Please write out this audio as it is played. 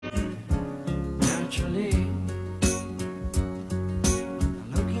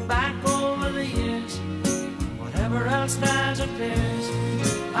clears.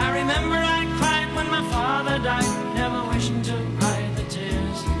 I remember I cried when my father died, never wishing to hide the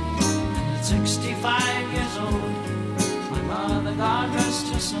tears. And at 65 years old, my mother, God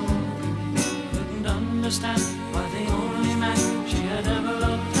rest her soul, couldn't understand why the only man she had ever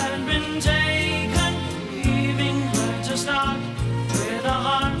loved had been taken, leaving her to start with a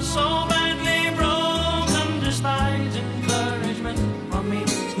heart so badly broken. Despite encouragement from me,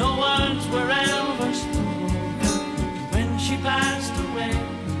 no words were ever spoken. When she passed away,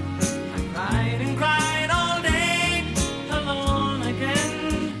 I cried and cried all day, alone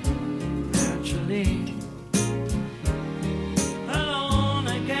again, naturally. Alone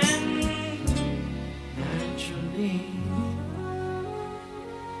again, naturally.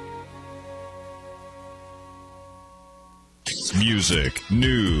 Music,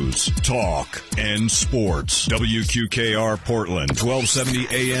 news, talk, and sports. WQKR Portland, 1270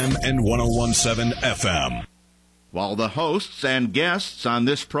 AM and 1017 FM. While the hosts and guests on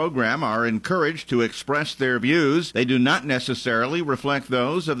this program are encouraged to express their views, they do not necessarily reflect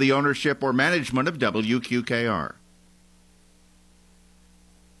those of the ownership or management of WQKR.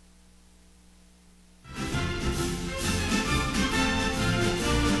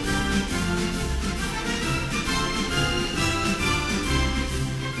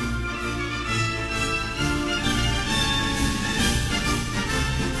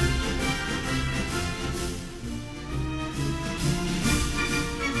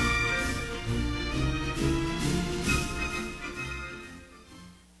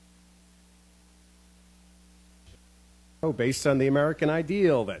 Based on the American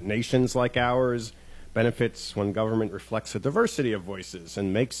ideal that nations like ours benefits when government reflects a diversity of voices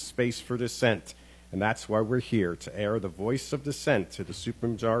and makes space for dissent. And that's why we're here, to air the voice of dissent to the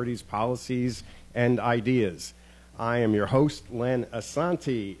supermajority's policies and ideas. I am your host, Len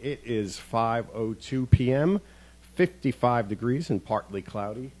Assante. It is 5:02 p.m., 55 degrees and partly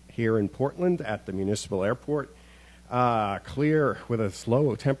cloudy here in Portland at the Municipal Airport. Clear with a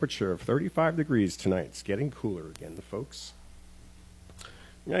low temperature of 35 degrees tonight. It's getting cooler again, folks.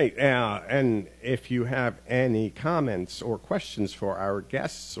 Right, and if you have any comments or questions for our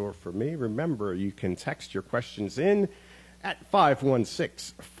guests or for me, remember you can text your questions in at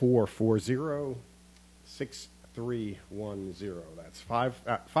 516-440-6310. That's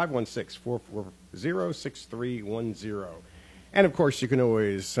 516-440-6310. And, of course, you can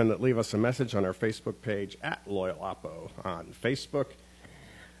always leave us a message on our Facebook page at Loyal Oppo on Facebook.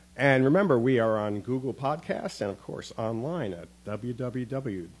 And remember, we are on Google Podcasts and, of course, online at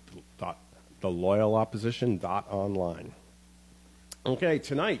www.theloyalopposition.online. Okay,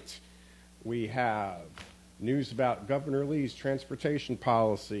 tonight we have news about Governor Lee's transportation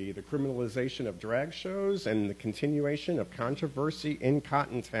policy, the criminalization of drag shows, and the continuation of controversy in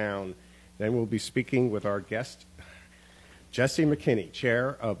Cottontown. Then we'll be speaking with our guest, Jesse McKinney,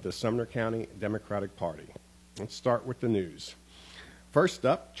 chair of the Sumner County Democratic Party. Let's start with the news. First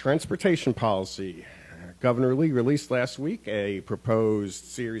up, transportation policy. Governor Lee released last week a proposed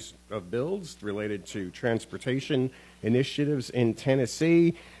series of bills related to transportation initiatives in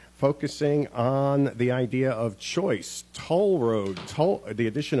Tennessee, focusing on the idea of choice, the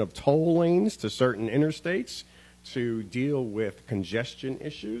addition of toll lanes to certain interstates to deal with congestion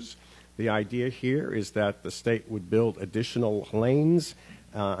issues. The idea here is that the state would build additional lanes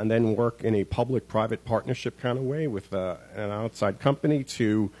and then work in a public-private partnership kind of way with an outside company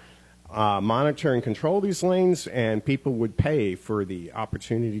to monitor and control these lanes, and people would pay for the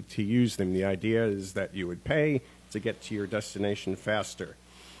opportunity to use them. The idea is that you would pay to get to your destination faster.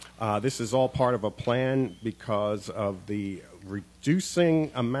 This is all part of a plan because of the reducing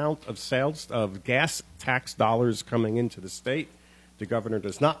amount of sales of gas tax dollars coming into the state. The governor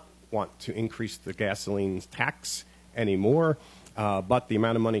does not want to increase the gasoline tax anymore, but the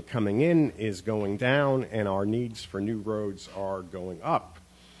amount of money coming in is going down, and our needs for new roads are going up.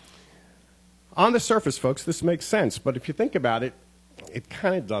 On the surface, folks, this makes sense, but if you think about it, it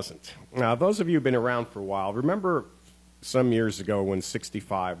kind of doesn't. Now, those of you who've been around for a while, remember some years ago when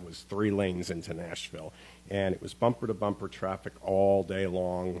 65 was 3 lanes into Nashville, and it was bumper-to-bumper traffic all day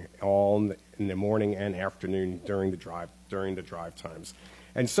long, all in the morning and afternoon during the drive times.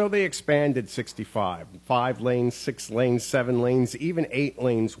 And so they expanded 65, 5 lanes, 6 lanes, 7 lanes, even 8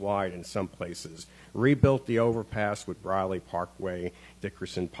 lanes wide in some places. Rebuilt the overpass with Briley Parkway,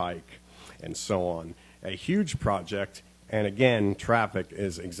 Dickerson Pike, and so on. A huge project, and again, traffic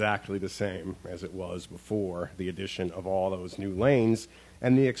is exactly the same as it was before the addition of all those new lanes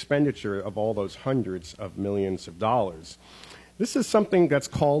and the expenditure of all those hundreds of millions of dollars. This is something that's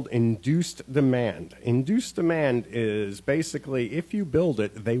called induced demand. Induced demand is basically, if you build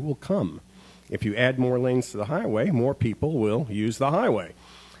it, they will come. If you add more lanes to the highway, more people will use the highway.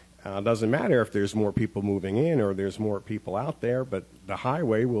 It doesn't matter if there's more people moving in or there's more people out there, but the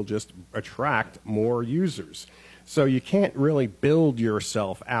highway will just attract more users. So you can't really build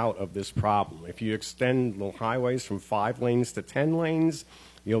yourself out of this problem. If you extend the highways from 5 lanes to 10 lanes,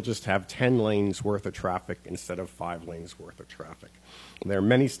 you'll just have 10 lanes worth of traffic instead of 5 lanes worth of traffic. There are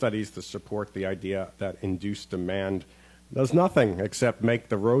many studies to support the idea that induced demand does nothing except make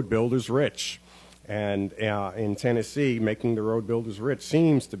the road builders rich. And in Tennessee, making the road builders rich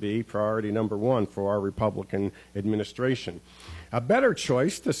seems to be priority number 1 for our Republican administration. A better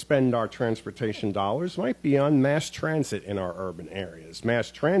choice to spend our transportation dollars might be on mass transit in our urban areas.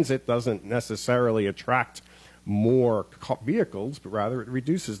 Mass transit doesn't necessarily attract more vehicles, but rather it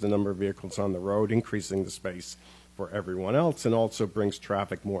reduces the number of vehicles on the road, increasing the space for everyone else, and also brings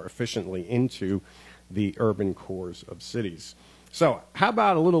traffic more efficiently into the urban cores of cities. So how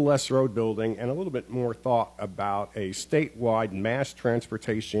about a little less road building and a little bit more thought about a statewide mass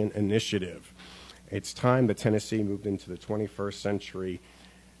transportation initiative? It's time that Tennessee moved into the 21st century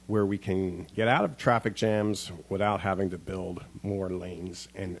where we can get out of traffic jams without having to build more lanes,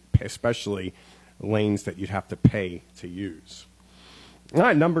 and especially lanes that you'd have to pay to use. All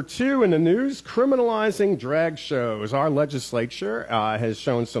right, number 2 in the news, criminalizing drag shows. Our legislature has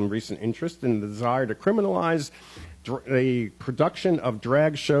shown some recent interest in the desire to criminalize the production of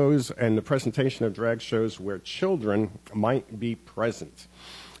drag shows and the presentation of drag shows where children might be present.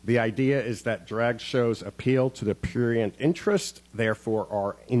 The idea is that drag shows appeal to the prurient interest, therefore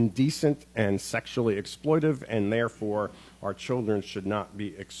are indecent and sexually exploitive, and therefore our children should not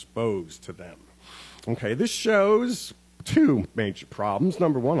be exposed to them. Okay, this shows 2 major problems.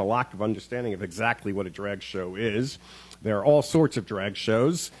 Number 1, a lack of understanding of exactly what a drag show is. There are all sorts of drag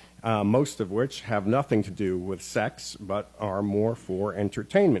shows, most of which have nothing to do with sex, but are more for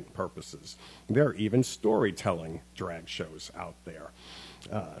entertainment purposes. There are even storytelling drag shows out there.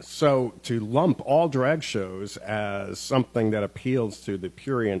 So to lump all drag shows as something that appeals to the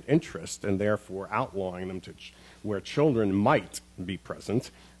prurient interest and therefore outlawing them to where children might be present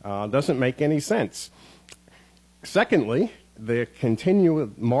doesn't make any sense. Secondly, the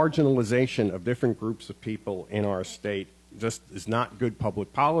continued marginalization of different groups of people in our state just is not good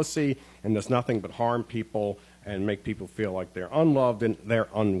public policy and does nothing but harm people and make people feel like they're unloved and they're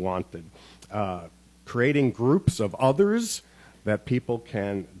unwanted. Creating groups of others that people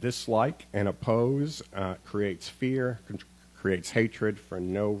can dislike and oppose creates fear, creates hatred for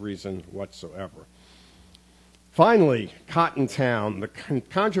no reason whatsoever. Finally, Cottontown. The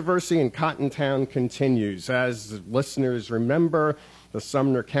controversy in Cottontown continues. As listeners remember, the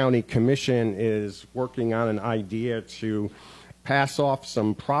Sumner County Commission is working on an idea to pass off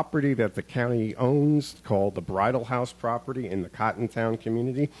some property that the county owns called the Bridal House property in the Cottontown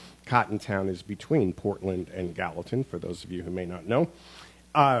community. Cottontown is between Portland and Gallatin, for those of you who may not know.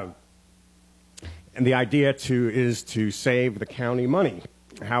 And the idea is to save the county money.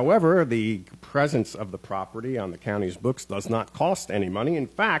 However, the presence of the property on the county's books does not cost any money. In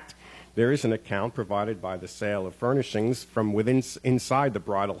fact, there is an account provided by the sale of furnishings from inside the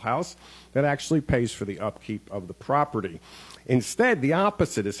Bridal House that actually pays for the upkeep of the property. Instead, the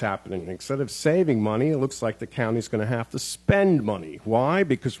opposite is happening. Instead of saving money, it looks like the county's going to have to spend money. Why?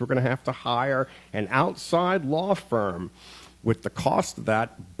 Because we're going to have to hire an outside law firm with the cost of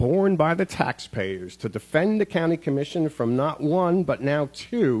that borne by the taxpayers to defend the county commission from not 1, but now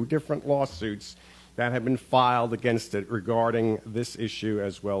 2 different lawsuits that have been filed against it regarding this issue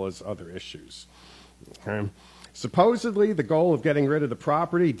as well as other issues. Okay. Supposedly, the goal of getting rid of the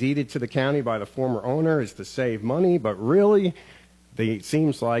property deeded to the county by the former owner is to save money, but really, it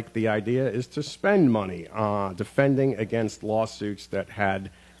seems like the idea is to spend money defending against lawsuits that had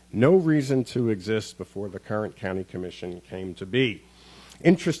no reason to exist before the current county commission came to be.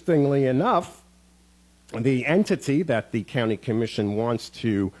 Interestingly enough, the entity that the county commission wants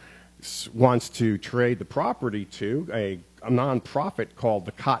to trade the property to, a nonprofit called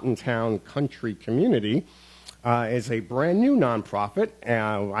the Cottontown Country Community, is a brand new nonprofit.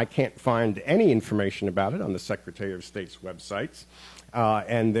 I can't find any information about it on the Secretary of State's websites.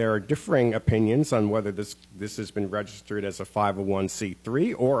 And there are differing opinions on whether this has been registered as a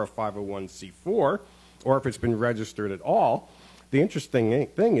 501c3 or a 501c4, or if it's been registered at all. The interesting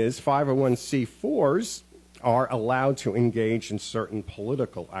thing is 501c4s are allowed to engage in certain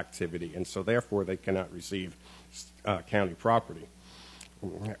political activity, and so therefore they cannot receive county property.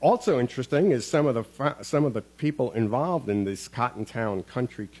 Also interesting is some of the people involved in this Cottontown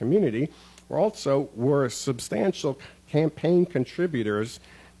Country Community were substantial campaign contributors,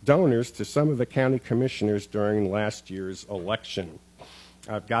 donors to some of the county commissioners during last year's election.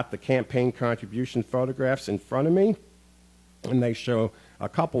 I've got the campaign contribution photographs in front of me, and they show a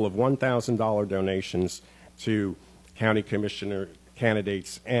couple of $1,000 donations to county commissioner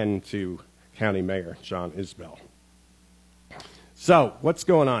candidates and to County Mayor John Isbell. So, what's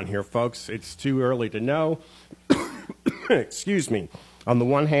going on here, folks? It's too early to know. Excuse me. On the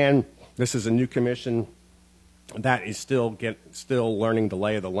one hand, this is a new commission that is still learning the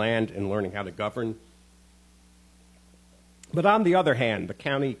lay of the land and learning how to govern. But on the other hand, the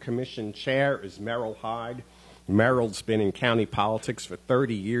county commission chair is Merrill Hyde. Merrill's been in county politics for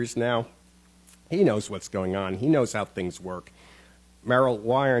 30 years now. He knows what's going on. He knows how things work. Merrill,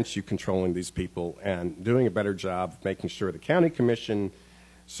 why aren't you controlling these people and doing a better job of making sure the county commission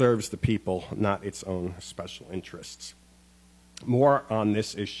serves the people, not its own special interests? More on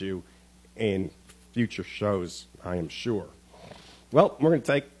this issue in future shows, I am sure. Well, we're going to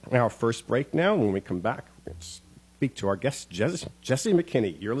take our first break now. When we come back, we're going to speak to our guest, Jesse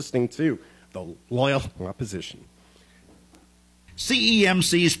McKinney. You're listening to The Loyal Opposition.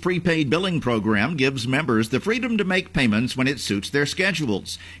 CEMC's prepaid billing program gives members the freedom to make payments when it suits their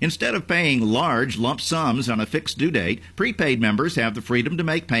schedules. Instead of paying large lump sums on a fixed due date, prepaid members have the freedom to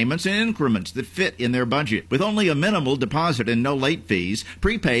make payments in increments that fit in their budget. With only a minimal deposit and no late fees,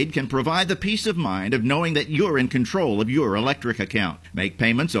 prepaid can provide the peace of mind of knowing that you're in control of your electric account. Make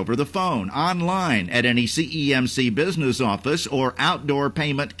payments over the phone, online, at any CEMC business office or outdoor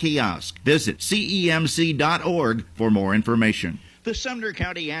payment kiosk. Visit CEMC.org for more information. The Sumner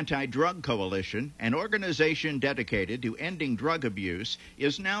County Anti-Drug Coalition, an organization dedicated to ending drug abuse,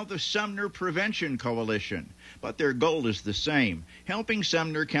 is now the Sumner Prevention Coalition. But their goal is the same, helping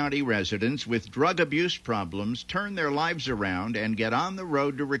Sumner County residents with drug abuse problems turn their lives around and get on the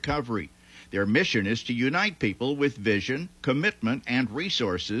road to recovery. Their mission is to unite people with vision, commitment, and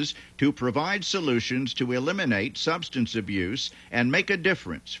resources to provide solutions to eliminate substance abuse and make a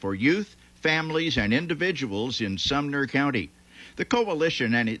difference for youth, families, and individuals in Sumner County. The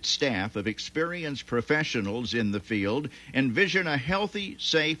coalition and its staff of experienced professionals in the field envision a healthy,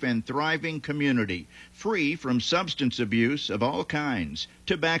 safe, and thriving community, free from substance abuse of all kinds,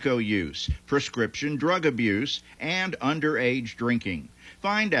 tobacco use, prescription drug abuse, and underage drinking.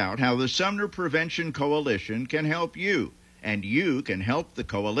 Find out how the Sumner Prevention Coalition can help you, and you can help the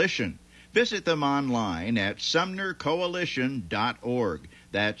coalition. Visit them online at sumnercoalition.org.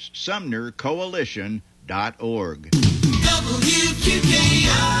 That's sumnercoalition.org. WQKR.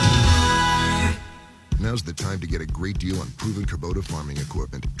 Now's the time to get a great deal on proven Kubota farming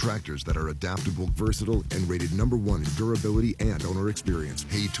equipment. Tractors that are adaptable, versatile, and rated #1 in durability and owner experience.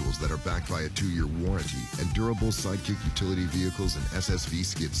 Hay tools that are backed by a 2-year warranty. And durable sidekick utility vehicles and SSV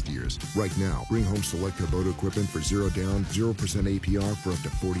skid steers. Right now, bring home select Kubota equipment for 0 down, 0% APR for up to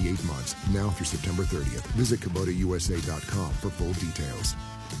 48 months. Now through September 30th. Visit KubotaUSA.com for full details.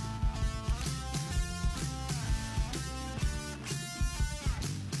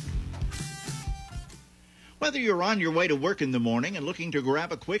 Whether you're on your way to work in the morning and looking to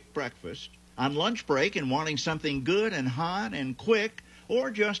grab a quick breakfast, on lunch break and wanting something good and hot and quick,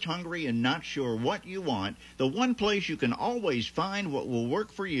 or just hungry and not sure what you want, the one place you can always find what will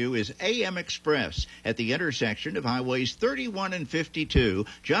work for you is AM Express at the intersection of Highways 31 and 52,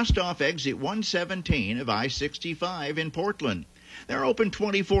 just off exit 117 of I-65 in Portland. They're open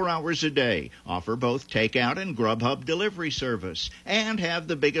 24 hours a day, offer both takeout and Grubhub delivery service, and have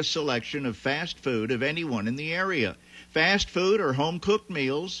the biggest selection of fast food of anyone in the area. Fast food or home-cooked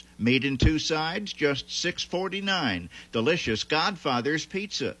meals, meat in 2 sides, just $6.49. Delicious Godfather's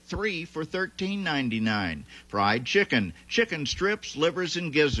Pizza, 3 for $13.99. Fried chicken, chicken strips, livers,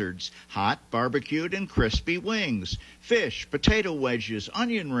 and gizzards. Hot, barbecued, and crispy wings. Fish, potato wedges,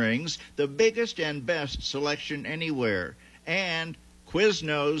 onion rings, the biggest and best selection anywhere. And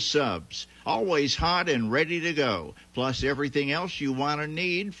Quiznos subs, always hot and ready to go, plus everything else you want or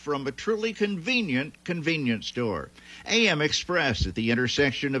need from a truly convenient convenience store. AM Express at the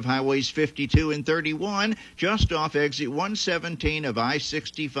intersection of Highways 52 and 31, just off exit 117 of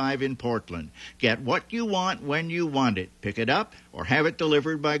I-65 in Portland. Get what you want when you want it. Pick it up or have it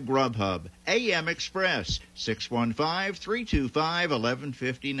delivered by Grubhub. AM Express,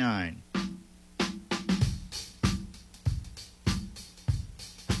 615-325-1159.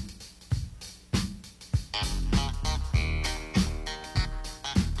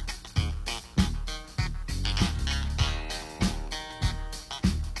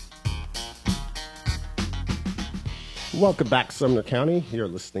 Welcome back, Sumner County. You're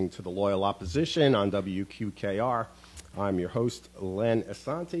listening to The Loyal Opposition on WQKR. I'm your host, Len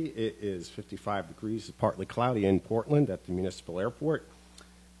Assante. It is 55 degrees, partly cloudy in Portland at the municipal airport,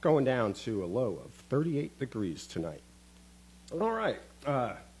 going down to a low of 38 degrees tonight. All right.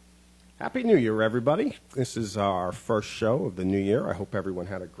 Happy New Year, everybody. This is our first show of the new year. I hope everyone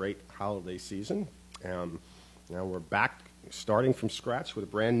had a great holiday season. Now we're back starting from scratch with a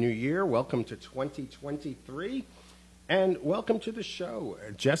brand new year. Welcome to 2023. And welcome to the show,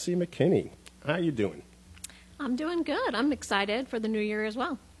 Jessie McKinney. How you doing? I'm doing good. I'm excited for the new year as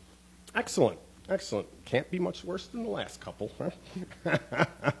well. Excellent. Excellent. Can't be much worse than the last couple. Huh?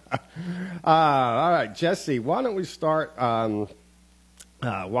 All right, Jessie, why don't we start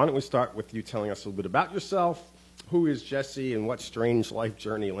with you telling us a little bit about yourself? Who is Jessie, and what strange life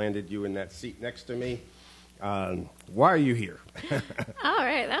journey landed you in that seat next to me? Why are you here? All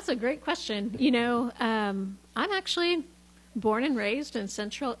right, that's a great question. You know, I'm actually born and raised in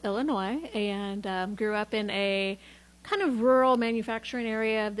central Illinois and grew up in a kind of rural manufacturing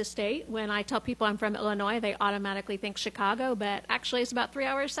area of the state. When I tell people I'm from Illinois, they automatically think Chicago, but actually it's about 3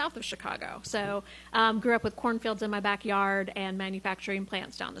 hours south of Chicago. So grew up with cornfields in my backyard and manufacturing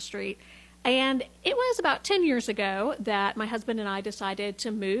plants down the street. And it was about 10 years ago that my husband and I decided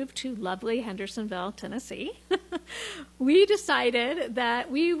to move to lovely Hendersonville, Tennessee. We decided that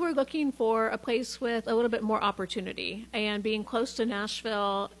we were looking for a place with a little bit more opportunity, and being close to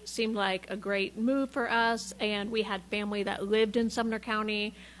Nashville seemed like a great move for us, and we had family that lived in Sumner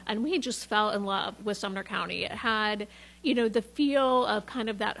County, and we just fell in love with Sumner County. It had, you know, the feel of kind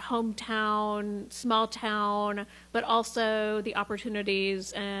of that hometown, small town, but also the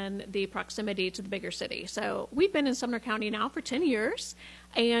opportunities and the proximity to the bigger city. So we've been in Sumner County now for 10 years.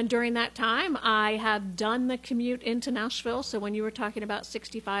 And during that time, I have done the commute into Nashville. So when you were talking about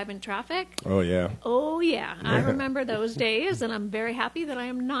 65 in traffic. Oh, yeah. Oh, yeah. I remember those days, and I'm very happy that I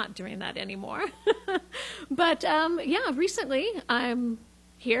am not doing that anymore. But, yeah, recently I'm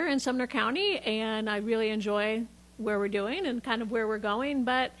here in Sumner County, and I really enjoy where we're doing and kind of where we're going.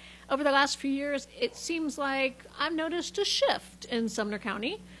 But over the last few years, it seems like I've noticed a shift in Sumner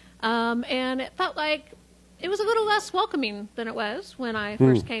County. And it felt like it was a little less welcoming than it was when I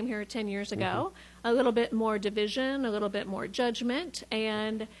first came here 10 years ago. A little bit more division, a little bit more judgment.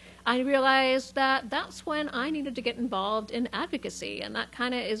 And I realized that that's when I needed to get involved in advocacy. And that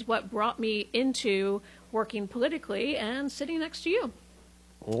kind of is what brought me into working politically and sitting next to you.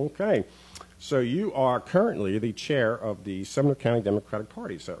 Okay. So you are currently the chair of the Sumner County Democratic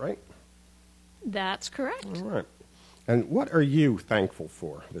Party, is that right? That's correct. All right. And what are you thankful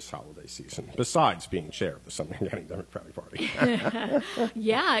for this holiday season, besides being chair of the Sumner County Democratic Party?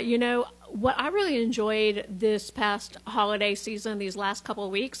 Yeah, you know, what I really enjoyed this past holiday season, these last couple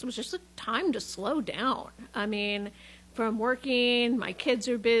of weeks, was just a time to slow down. I mean, from working, my kids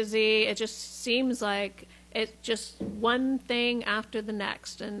are busy, it just seems like it's just one thing after the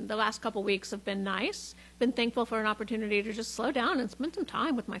next. And the last couple of weeks have been nice. Been thankful for an opportunity to just slow down and spend some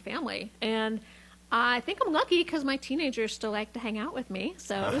time with my family. And I think I'm lucky because my teenagers still like to hang out with me.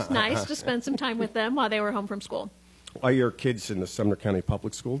 So it was nice to spend some time with them while they were home from school. Are your kids in the Sumner County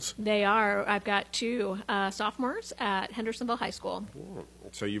Public Schools? They are. I've got two sophomores at Hendersonville High School.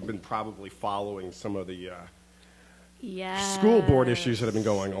 So you've been probably following some of the Yes. school board issues that have been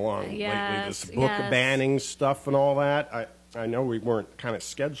going along lately, this book banning stuff and all that. I know we weren't kind of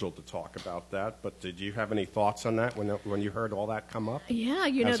scheduled to talk about that, but did you have any thoughts on that when you heard all that come up? Yeah,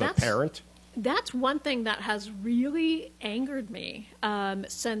 you know, as a parent? That's one thing that has really angered me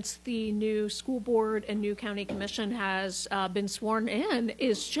since the new school board and new county commission has been sworn in,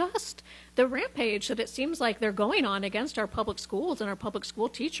 is just the rampage that it seems like they're going on against our public schools and our public school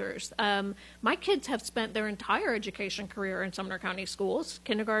teachers. My kids have spent their entire education career in Sumner County schools,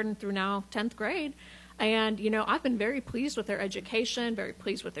 kindergarten through now 10th grade. And, you know, I've been very pleased with their education, very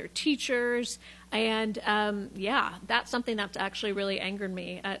pleased with their teachers. And, yeah, that's something that's actually really angered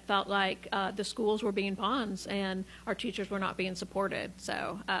me. It felt like the schools were being pawns and our teachers were not being supported.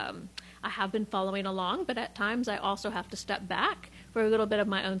 So I have been following along, but at times I also have to step back for a little bit of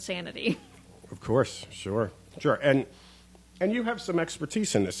my own sanity. Of course, sure. And you have some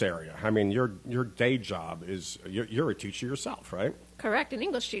expertise in this area. I mean, your day job is, you're a teacher yourself, right? Correct, an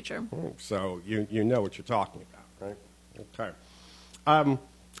English teacher. So you know what you're talking about, right? Okay. All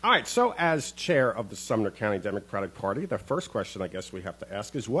right, so as chair of the Sumner County Democratic Party, the first question I guess we have to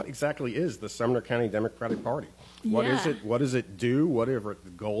ask is, what exactly is the Sumner County Democratic Party? What is it? What does it do? What are its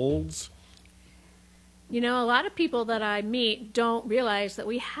goals? You know, a lot of people that I meet don't realize that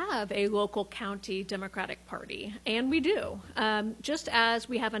we have a local county Democratic Party, and we do. Just as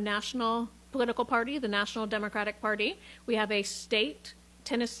we have a national political party, the National Democratic Party, we have a state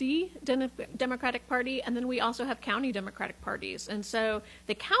Tennessee Democratic Party, and then we also have county Democratic parties. And so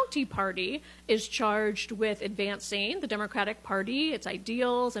the county party is charged with advancing the Democratic Party, its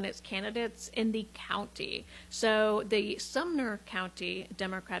ideals, and its candidates in the county. So the Sumner County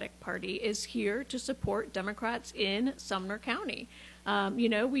Democratic Party is here to support Democrats in Sumner County.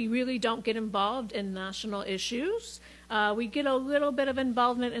 We really don't get involved in national issues. We get a little bit of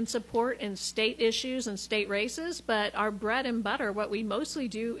involvement and support in state issues and state races, but our bread and butter, what we mostly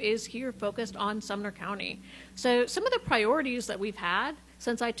do, is here focused on Sumner County. So some of the priorities that we've had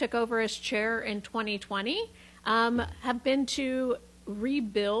since I took over as chair in 2020 have been to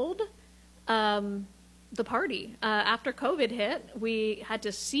rebuild the party. After COVID hit, we had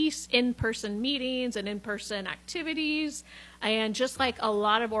to cease in-person meetings and in-person activities. And just like a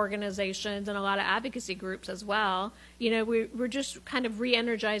lot of organizations and a lot of advocacy groups as well, we're just kind of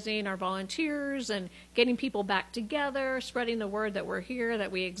re-energizing our volunteers and getting people back together, spreading the word that we're here,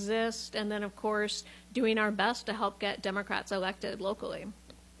 that we exist, and then, of course, doing our best to help get Democrats elected locally.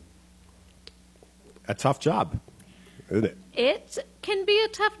 A tough job, isn't it? It can be a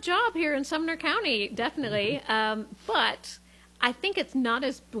tough job here in Sumner County, definitely. But I think it's not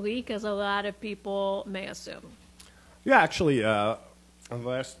as bleak as a lot of people may assume. Yeah, actually, over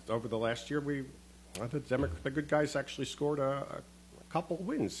the last year, the good guys actually scored a couple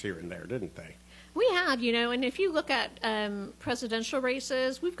wins here and there, didn't they? We have, and if you look at presidential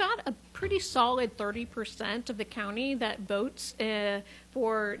races, we've got a pretty solid 30% of the county that votes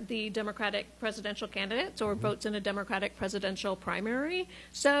for the Democratic presidential candidates or votes in a Democratic presidential primary.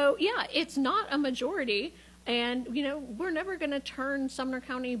 So, yeah, it's not a majority. And, we're never going to turn Sumner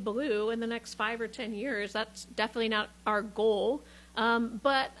County blue in the next 5 or 10 years. That's definitely not our goal.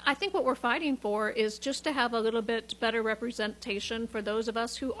 But I think what we're fighting for is just to have a little bit better representation for those of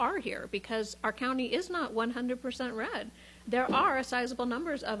us who are here, because our county is not 100% red. There are a sizable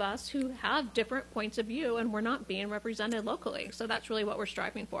numbers of us who have different points of view, and we're not being represented locally. So that's really what we're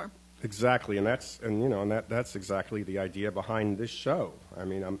striving for. Exactly, and that's exactly the idea behind this show. I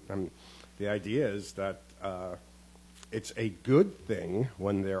mean, the idea is that it's a good thing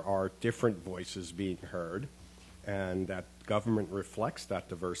when there are different voices being heard, and that government reflects that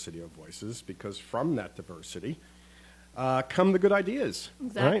diversity of voices, because from that diversity come the good ideas,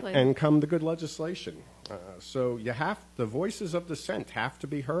 exactly, right? And come the good legislation. So the voices of dissent have to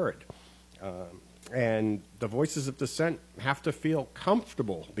be heard, and the voices of dissent have to feel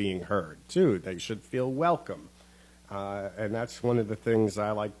comfortable being heard too. They should feel welcome. And that's one of the things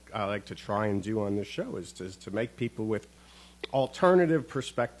I like to try and do on this show is to make people with alternative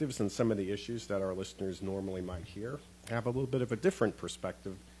perspectives on some of the issues that our listeners normally might hear have a little bit of a different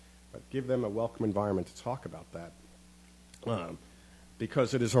perspective, but give them a welcome environment to talk about that.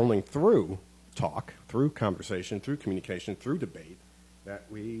 Because it is only through talk, through conversation, through communication, through debate, that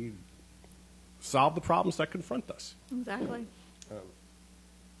we solve the problems that confront us. Exactly.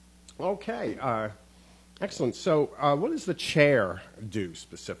 Okay. Excellent. So what does the chair do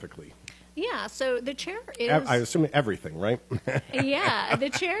specifically? Yeah, so the chair is... I assume everything, right? Yeah, the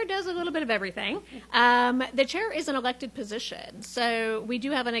chair does a little bit of everything. The chair is an elected position. So we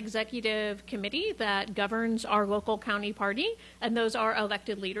do have an executive committee that governs our local county party, and those are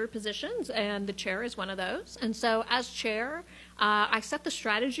elected leader positions, and the chair is one of those. And so as chair, I set the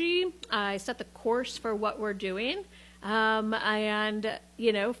strategy, I set the course for what we're doing, and,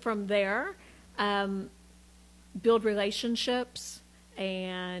 from there, build relationships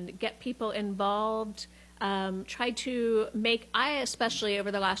and get people involved, I especially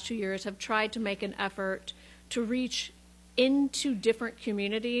over the last 2 years have tried to make an effort to reach into different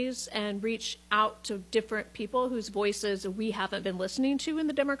communities and reach out to different people whose voices we haven't been listening to in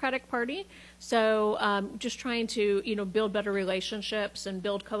the Democratic Party. So just trying to, build better relationships and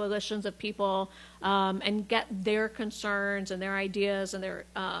build coalitions of people and get their concerns and their ideas and their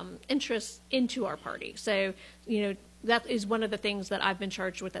interests into our party. So, that is one of the things that I've been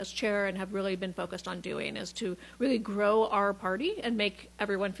charged with as chair and have really been focused on doing, is to really grow our party and make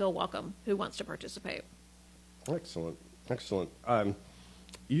everyone feel welcome who wants to participate. Excellent. Excellent.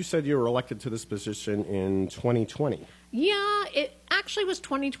 You said you were elected to this position in 2020. Yeah, it actually was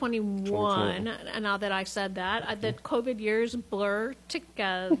 2021, now that I said that. The COVID years blur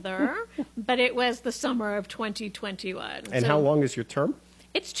together, but it was the summer of 2021. And how long is your term?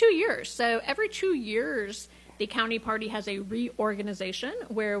 It's 2 years. So every 2 years, the county party has a reorganization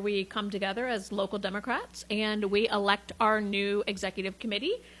where we come together as local Democrats and we elect our new executive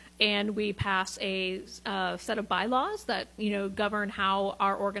committee, and we pass a set of bylaws that govern how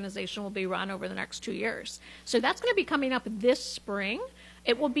our organization will be run over the next 2 years. So that's going to be coming up this spring,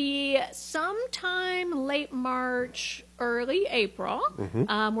 It will be sometime late March, early April.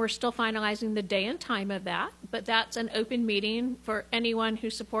 We're still finalizing the day and time of that, but that's an open meeting for anyone who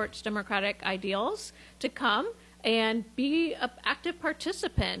supports democratic ideals to come and be an active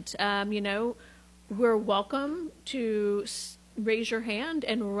participant. We're welcome to raise your hand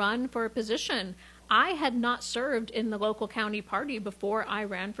and run for a position. I had not served in the local county party before I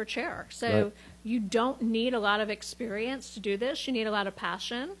ran for chair. So right. You don't need a lot of experience to do this. You need a lot of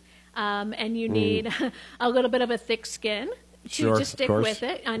passion, and you need a little bit of a thick skin to just stick with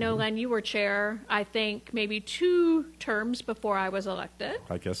it. I know, Len, you were chair, I think, maybe 2 terms before I was elected.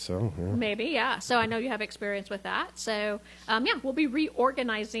 I guess so, yeah. Maybe, yeah. So I know you have experience with that. So, we'll be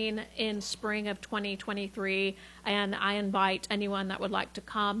reorganizing in spring of 2023, and I invite anyone that would like to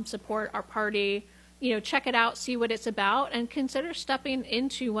come support our party, check it out, see what it's about, and consider stepping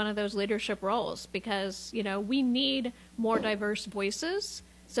into one of those leadership roles because, we need more diverse voices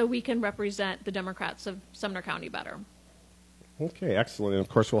so we can represent the Democrats of Sumner County better. Okay, excellent. And, of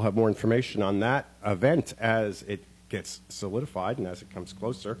course, we'll have more information on that event as it gets solidified and as it comes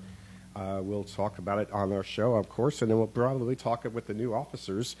closer. We'll talk about it on our show, of course, and then we'll probably talk it with the new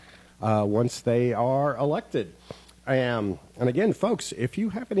officers once they are elected. And again, folks, if you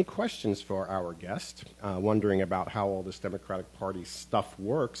have any questions for our guest, wondering about how all this Democratic Party stuff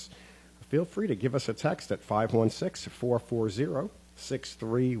works, feel free to give us a text at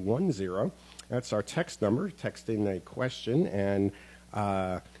 516-440-6310. That's our text number, text in a question, and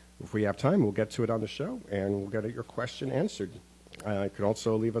if we have time, we'll get to it on the show, and we'll get your question answered. You can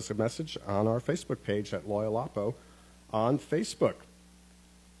also leave us a message on our Facebook page at Loyal Oppo on Facebook.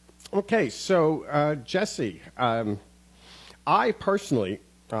 Okay, so Jesse, I personally,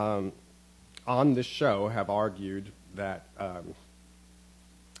 on this show, have argued that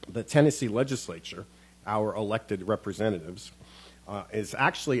the Tennessee legislature, our elected representatives, is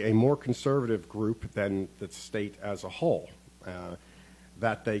actually a more conservative group than the state as a whole,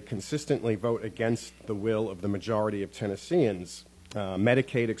 that they consistently vote against the will of the majority of Tennesseans.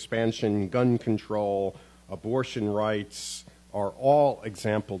 Medicaid expansion, gun control, abortion rights are all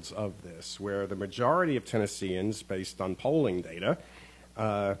examples of this, where the majority of Tennesseans, based on polling data,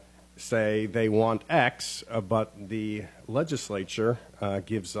 say they want X, but the legislature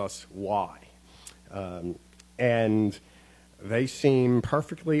gives us Y. And they seem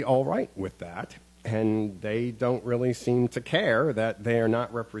perfectly all right with that, and they don't really seem to care that they are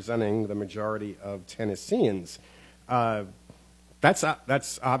not representing the majority of Tennesseans. That's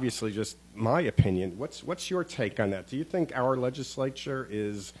obviously just my opinion. What's your take on that? Do you think our legislature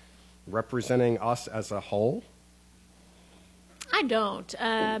is representing us as a whole? I don't.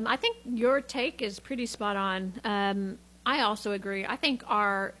 I think your take is pretty spot on. I also agree. I think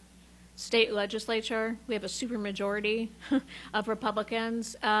our state legislature, we have a supermajority of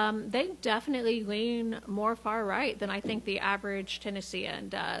Republicans. They definitely lean more far right than I think the average Tennessean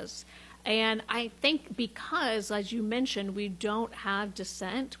does. And I think because, as you mentioned, we don't have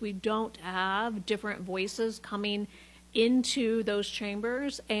dissent, we don't have different voices coming into those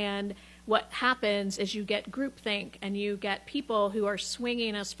chambers, and what happens is you get groupthink and you get people who are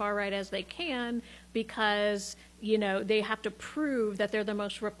swinging as far right as they can because, they have to prove that they're the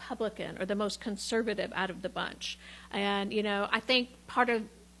most Republican or the most conservative out of the bunch. And, I think part of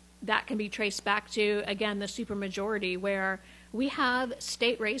that can be traced back to, again, the supermajority where we have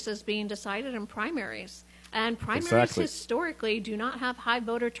state races being decided in primaries. And primaries historically do not have high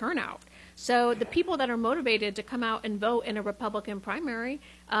voter turnout. So the people that are motivated to come out and vote in a Republican primary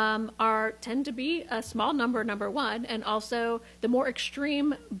tend to be a small number one, and also the more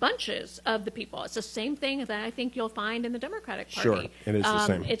extreme bunches of the people. It's the same thing that I think you'll find in the Democratic Party. Sure, it is the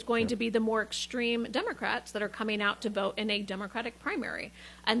same. It's going to be the more extreme Democrats that are coming out to vote in a Democratic primary.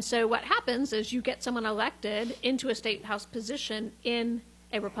 And so what happens is you get someone elected into a state house position in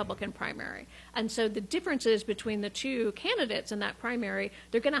a Republican primary. And so the differences between the two candidates in that primary,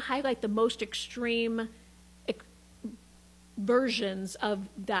 they're going to highlight the most extreme versions of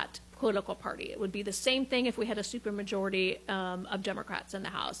that political party. It would be the same thing if we had a supermajority of Democrats in the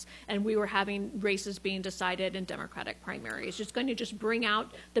House and we were having races being decided in Democratic primaries. It's going to just bring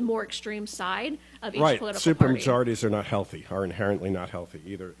out the more extreme side of each political party. Supermajorities are not healthy, are inherently not healthy,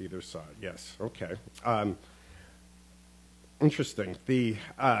 either side. Yes, okay. Interesting.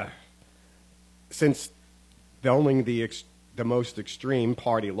 Since only the most extreme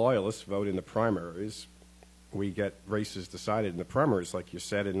party loyalists vote in the primaries, we get races decided in the primaries, like you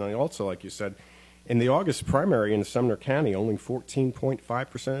said, and also, like you said, in the August primary in Sumner County, only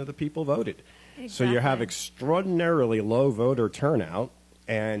 14.5% of the people voted. Exactly. So you have extraordinarily low voter turnout,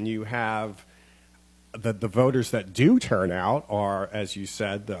 and you have the voters that do turn out are, as you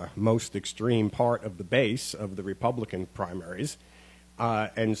said, the most extreme part of the base of the Republican primaries.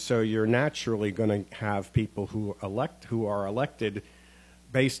 And so you're naturally going to have people who are elected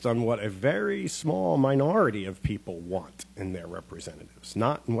based on what a very small minority of people want in their representatives,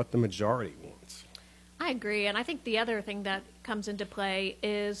 not in what the majority wants. I agree. And I think the other thing that comes into play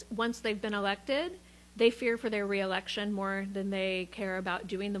is once they've been elected, they fear for their reelection more than they care about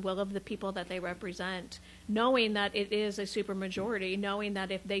doing the will of the people that they represent, knowing that it is a supermajority, knowing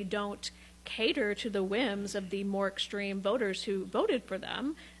that if they don't cater to the whims of the more extreme voters who voted for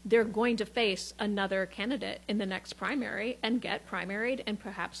them, they're going to face another candidate in the next primary and get primaried and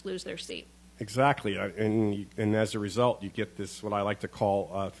perhaps lose their seat. Exactly. And as a result, you get this, what I like to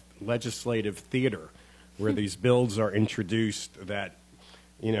call legislative theater, where these bills are introduced that,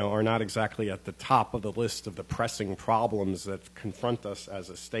 you know, are not exactly at the top of the list of the pressing problems that confront us as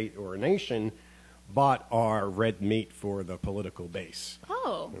a state or a nation, but are red meat for the political base.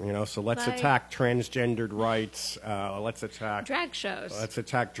 Oh. You know, so let's attack transgendered rights. Let's attack drag shows. Let's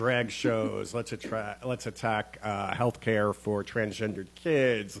attack drag shows. Let's attack health care for transgendered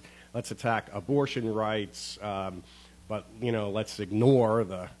kids. Let's attack abortion rights. But, you know, let's ignore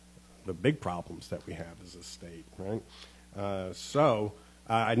the big problems that we have as a state, right? I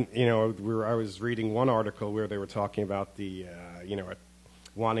was reading one article where they were talking about the,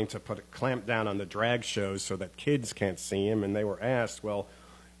 wanting to put a clamp down on the drag shows so that kids can't see them, and they were asked, well,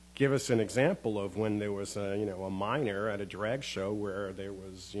 give us an example of when there was a minor at a drag show where there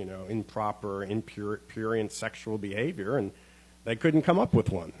was, improper, impure sexual behavior, and they couldn't come up with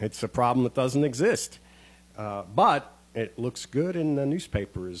one. It's a problem that doesn't exist. But it looks good in the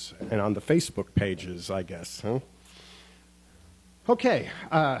newspapers and on the Facebook pages, I guess. Huh? Okay,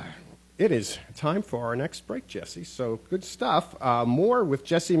 it is time for our next break, Jesse. So good stuff. More with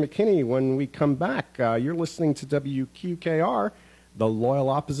Jesse McKinney when we come back. You're listening to WQKR, The Loyal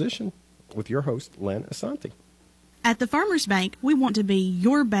Opposition, with your host, Len Assante. At the Farmers Bank, we want to be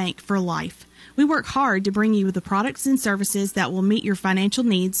your bank for life. We work hard to bring you the products and services that will meet your financial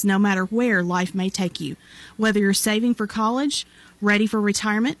needs no matter where life may take you. Whether you're saving for college, ready for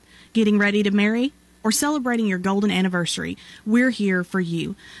retirement, getting ready to marry, or celebrating your golden anniversary, we're here for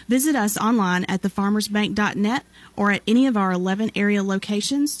you. Visit us online at thefarmersbank.net or at any of our 11 area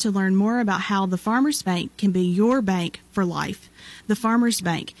locations to learn more about how the Farmers Bank can be your bank for life. The Farmers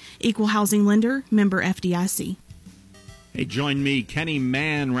Bank, Equal Housing Lender, member FDIC. Hey, join me, Kenny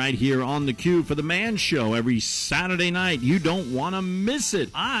Mann, right here on the Q for the Man Show every Saturday night. You don't want to miss it.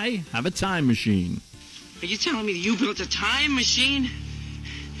 I have a time machine. Are you telling me that you built a time machine?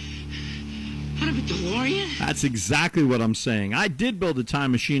 Out of a DeLorean? That's exactly what I'm saying. I did build a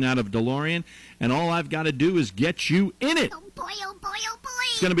time machine out of DeLorean, and all I've got to do is get you in it. Oh, boy, oh, boy, oh, boy.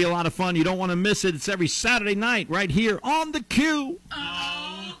 It's going to be a lot of fun. You don't want to miss it. It's every Saturday night right here on the Q.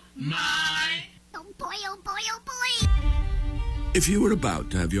 Oh, my. Oh, boy, oh, boy, oh, boy. If you were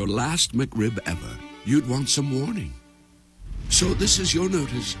about to have your last McRib ever, you'd want some warning. So this is your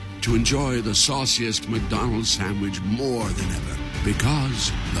notice to enjoy the sauciest McDonald's sandwich more than ever,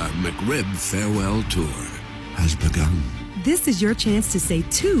 because the McRib Farewell Tour has begun. This is your chance to say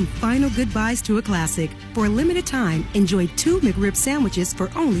 2 final goodbyes to a classic. For a limited time, enjoy 2 McRib sandwiches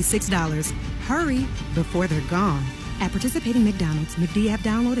for only $6. Hurry before they're gone. At participating McDonald's, McD app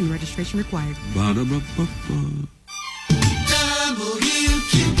download and registration required. Ba-da-ba-ba-ba.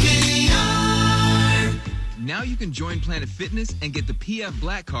 WQKR. Now you can join Planet Fitness and get the PF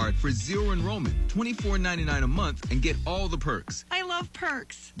Black Card for 0 enrollment, $24.99 a month, and get all the perks. I love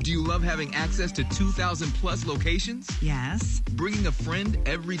perks. Do you love having access to 2,000 plus locations? Yes. Bringing a friend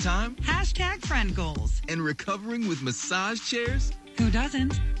every time? # friend goals. And recovering with massage chairs? Who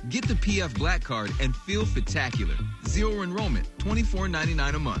doesn't? Get the PF Black Card and feel spectacular. 0 enrollment,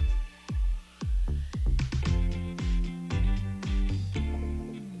 $24.99 a month.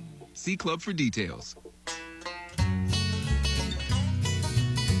 See Club for details.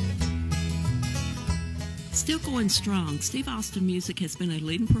 Still going strong, Steve Austin Music has been a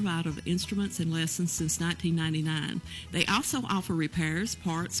leading provider of instruments and lessons since 1999. They also offer repairs,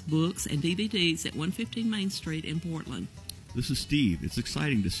 parts, books, and DVDs at 115 Main Street in Portland. This is Steve. It's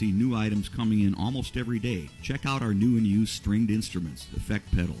exciting to see new items coming in almost every day. Check out our new and used stringed instruments,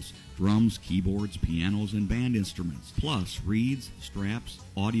 effect pedals, drums, keyboards, pianos, and band instruments, plus reeds, straps,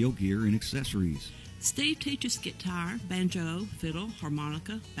 audio gear, and accessories. Steve teaches guitar, banjo, fiddle,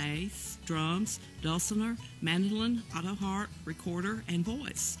 harmonica, bass, drums, dulcimer, mandolin, auto harp, recorder, and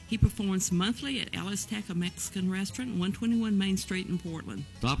voice. He performs monthly at Alice Tech, a Mexican restaurant, 121 Main Street in Portland.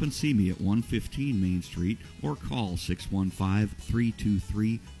 Stop and see me at 115 Main Street or call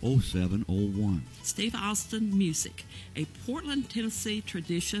 615-323-0701. Steve Austin Music, a Portland, Tennessee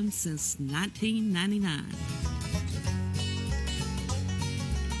tradition since 1999.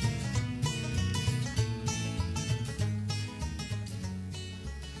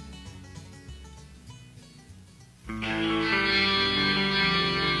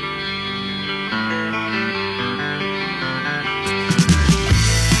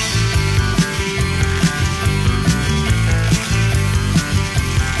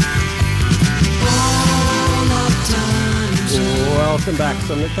 Welcome back,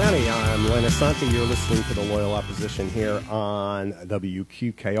 Sumner County. I'm Len Assante. You're listening to The Loyal Opposition here on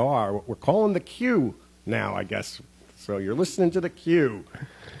WQKR. We're calling the Q now, I guess. So you're listening to the Q.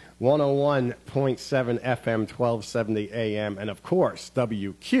 101.7 FM, 1270 AM, and of course,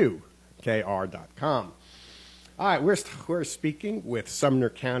 WQKR.com. All right, we're speaking with Sumner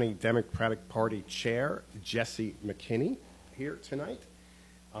County Democratic Party Chair Jesse McKinney here tonight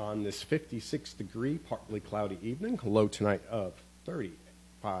on this 56-degree, partly cloudy evening. Low tonight of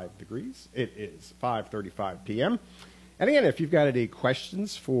 35 degrees. It is 5:35 p.m. And again, if you've got any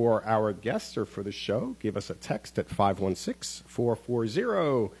questions for our guests or for the show, give us a text at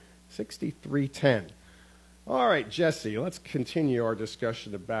 516-440-6310. All right, Jesse, let's continue our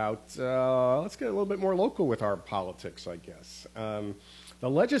discussion about, let's get a little bit more local with our politics, I guess. The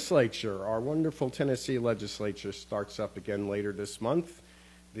legislature, our wonderful Tennessee legislature, starts up again later this month.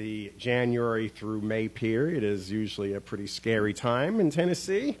 The January through May period is usually a pretty scary time in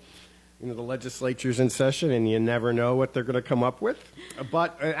Tennessee. You know, the legislature's in session, and you never know what they're going to come up with.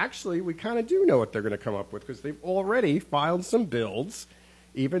 But actually, we kind of do know what they're going to come up with because they've already filed some bills,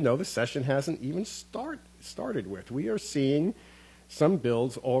 even though the session hasn't even started with. We are seeing some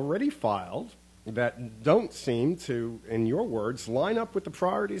bills already filed that don't seem to, in your words, line up with the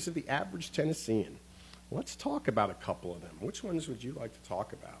priorities of the average Tennessean. Let's talk about a couple of them. Which ones would you like to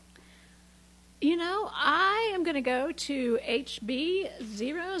talk about? You know, I am going to go to HB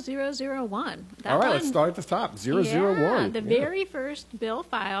 0001. All right, let's start at the top. 001. Yeah, the very first bill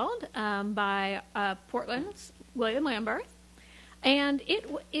filed by Portland's William Lambert. And it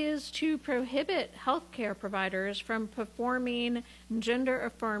is to prohibit healthcare providers from performing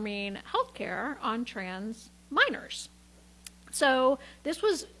gender-affirming healthcare on trans minors. So this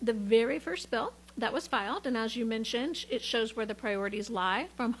was the very first bill that was filed, and as you mentioned, it shows where the priorities lie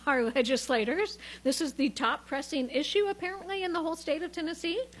from our legislators. This is the top pressing issue, apparently, in the whole state of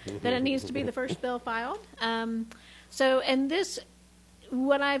Tennessee, that it needs to be the first bill filed. And this,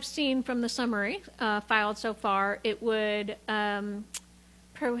 what I've seen from the summary filed so far, it would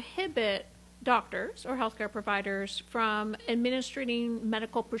prohibit doctors or healthcare providers from administering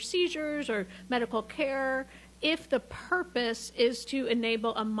medical procedures or medical care if the purpose is to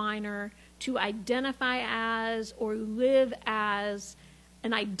enable a minor to identify as or live as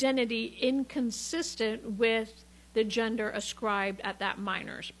an identity inconsistent with the gender ascribed at that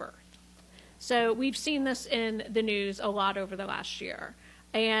minor's birth. So we've seen this in the news a lot over the last year.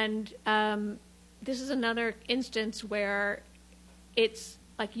 And this is another instance where it's,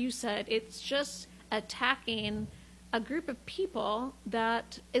 like you said, it's just attacking a group of people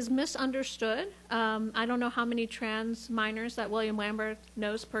that is misunderstood. I don't know how many trans minors that William Lambert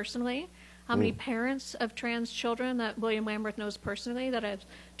knows personally, how many parents of trans children that William Lambert knows personally that have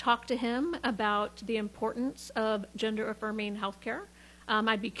talked to him about the importance of gender-affirming healthcare.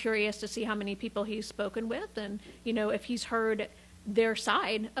 I'd be curious to see how many people he's spoken with and, you know, if he's heard their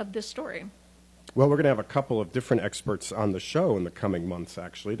side of this story. Well, we're going to have a couple of different experts on the show in the coming months,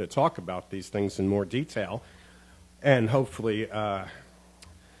 actually, to talk about these things in more detail. And hopefully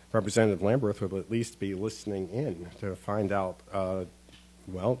Representative Lambert will at least be listening in to find out,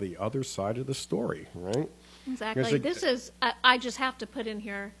 well, the other side of the story, right? Exactly. This is, I just have to put in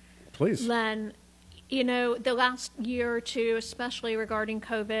here, please, Len, you know, the last year or two, especially regarding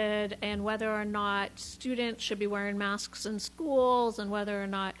COVID and whether or not students should be wearing masks in schools and whether or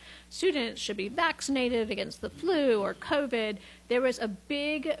not students should be vaccinated against the flu or COVID, there was a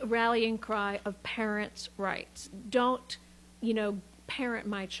big rallying cry of parents' rights. Don't, you know, parent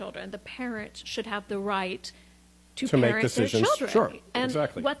my children. The parents should have the right to parent make decisions. Their children. Sure, and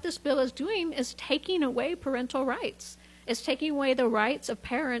exactly. What this bill is doing is taking away parental rights. It's taking away the rights of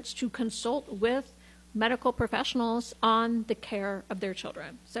parents to consult with medical professionals on the care of their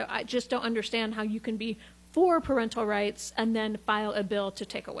children. So I just don't understand how you can be for parental rights and then file a bill to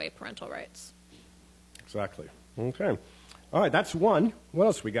take away parental rights. exactly. Okay. All right, that's one. What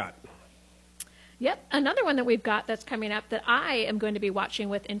else we got? Yep. Another one that we've got that's coming up that I am going to be watching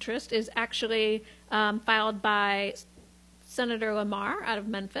with interest is actually filed by Senator Lamar out of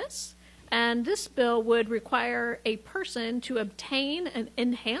Memphis. And this bill would require a person to obtain an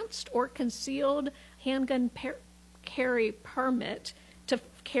enhanced or concealed handgun carry permit to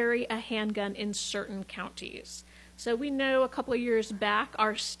carry a handgun in certain counties. So we know a couple of years back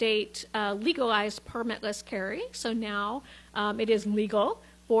our state legalized permitless carry. So now it is legal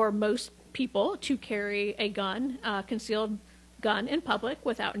for most people to carry a gun, concealed gun in public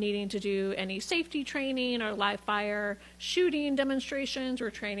without needing to do any safety training or live fire shooting demonstrations or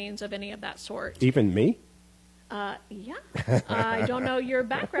trainings of any of that sort. Even me? Yeah. I don't know your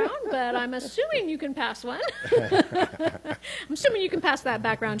background, but I'm assuming you can pass one. I'm assuming you can pass that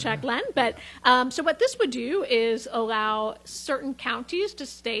background check, Len. But so what this would do is allow certain counties to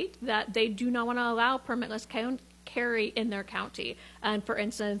state that they do not want to allow permitless carry in their county. And for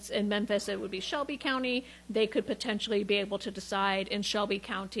instance, in Memphis, it would be Shelby County. They could potentially be able to decide in Shelby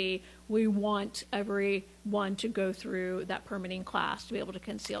County, we want everyone to go through that permitting class to be able to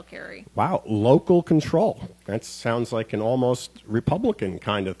conceal carry. Wow, local control. That sounds like an almost Republican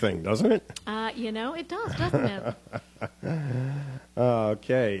kind of thing, doesn't it? It does, doesn't it?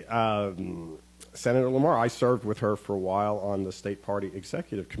 Okay. Senator Lamar, I served with her for a while on the State Party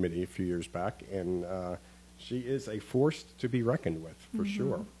Executive Committee a few years back, and she is a force to be reckoned with, for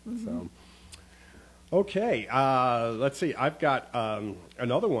sure. Mm-hmm. So, okay, let's see. I've got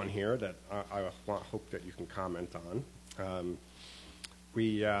another one here that I hope that you can comment on.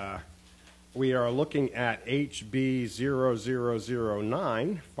 We are looking at HB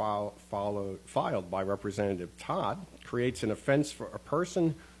 0009, filed by Representative Todd, creates an offense for a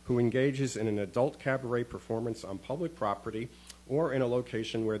person who engages in an adult cabaret performance on public property or in a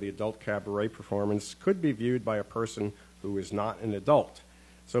location where the adult cabaret performance could be viewed by a person who is not an adult.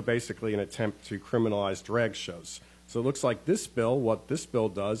 So basically an attempt to criminalize drag shows. So it looks like what this bill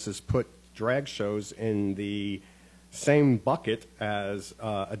does is put drag shows in the same bucket as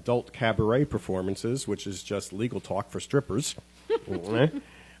adult cabaret performances, which is just legal talk for strippers.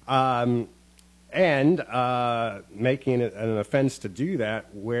 And making it an offense to do that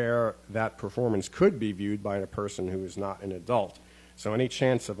where that performance could be viewed by a person who is not an adult. So any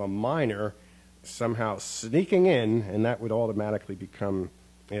chance of a minor somehow sneaking in, and that would automatically become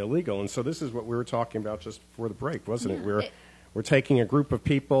illegal. And so this is what we were talking about just before the break, wasn't it? We're taking a group of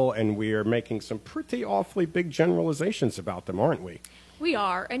people and we are making some pretty awfully big generalizations about them, aren't we? We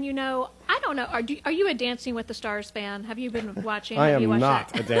are. And I don't know, are you a Dancing with the Stars fan? Have you been watching? I am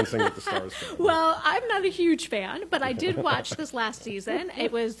not a Dancing with the Stars fan. Well, I'm not a huge fan, but I did watch this last season.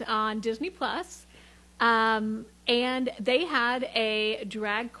 It was on Disney Plus, and they had a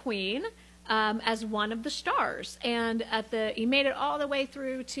drag queen as one of the stars. And he made it all the way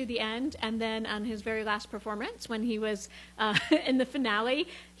through to the end, and then on his very last performance, when he was in the finale,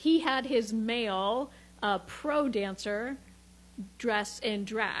 he had his male pro dancer dress in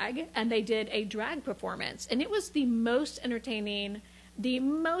drag, and they did a drag performance, and it was the most entertaining, the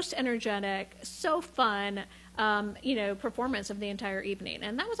most energetic, so fun performance of the entire evening,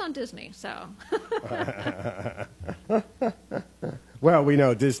 and that was on Disney. So well, we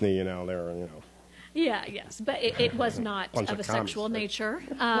know Disney, they're yes, but it was not of a sexual nature.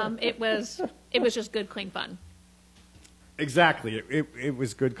 It was just good, clean fun. Exactly, it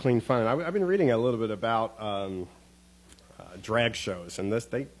was good, clean fun. I've been reading a little bit about drag shows, and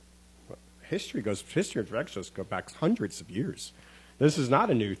history of drag shows go back hundreds of years. This is not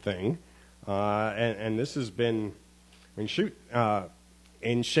a new thing, and this has been,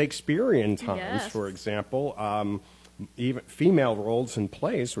 in Shakespearean times, yes. For example, even female roles in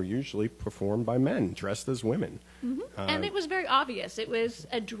plays were usually performed by men dressed as women. Mm-hmm. And it was very obvious. It was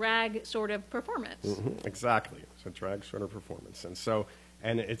a drag sort of performance. Mm-hmm. Exactly. It's a drag sort of performance.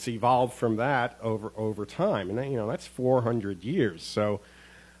 And it's evolved from that over time, and that's 400 years. So,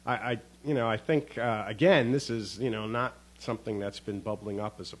 I think again, this is not something that's been bubbling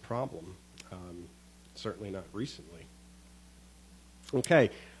up as a problem, certainly not recently.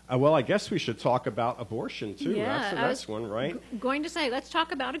 Okay, well, I guess we should talk about abortion too. Yeah, that's one, right? Going to say, let's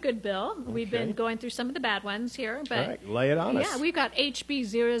talk about a good bill. Okay. We've been going through some of the bad ones here, but all right, lay it on us. Yeah, we've got HB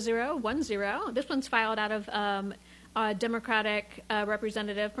 0010. This one's filed out of a Democratic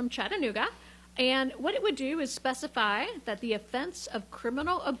representative from Chattanooga. And what it would do is specify that the offense of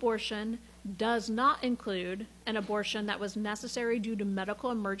criminal abortion does not include an abortion that was necessary due to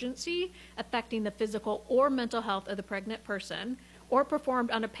medical emergency affecting the physical or mental health of the pregnant person, or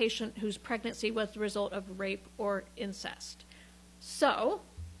performed on a patient whose pregnancy was the result of rape or incest. So,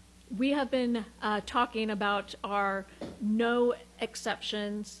 we have been talking about our no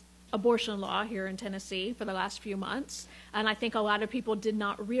exceptions abortion law here in Tennessee for the last few months. And I think a lot of people did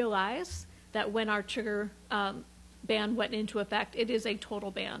not realize that when our trigger ban went into effect, it is a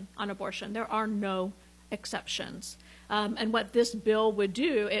total ban on abortion. There are no exceptions. And what this bill would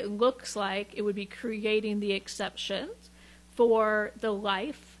do, it looks like it would be creating the exceptions for the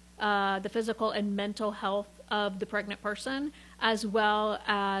life, the physical and mental health of the pregnant person, as well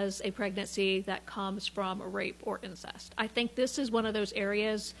as a pregnancy that comes from rape or incest. I think this is one of those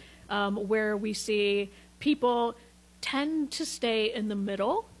areas where we see people tend to stay in the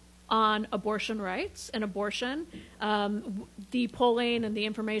middle on abortion rights and abortion. The polling and the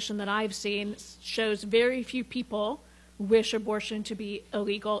information that I've seen shows very few people wish abortion to be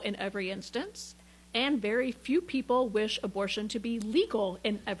illegal in every instance, and very few people wish abortion to be legal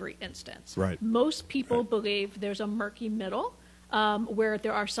in every instance. Right. Most people believe there's a murky middle where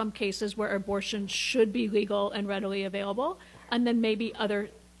there are some cases where abortion should be legal and readily available, and then maybe other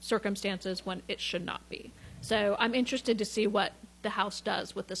circumstances when it should not be. So I'm interested to see what the House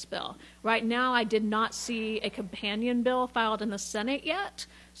does with this bill. Right now, I did not see a companion bill filed in the Senate yet,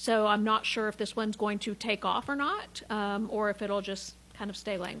 so I'm not sure if this one's going to take off or not, or if it'll just kind of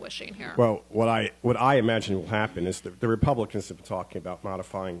stay languishing here. Well, what I imagine will happen is that the Republicans have been talking about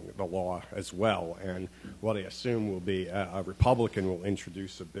modifying the law as well, and what I assume will be a Republican will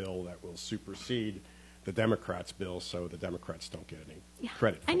introduce a bill that will supersede the Democrats' bill, so the Democrats don't get any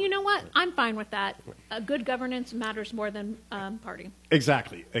credit for and it. you know what? I'm fine with that. Good governance matters more than party.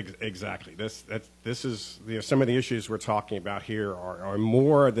 Exactly. This is some of the issues we're talking about here are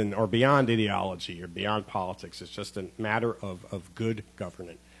more than or beyond ideology or beyond politics. It's just a matter of good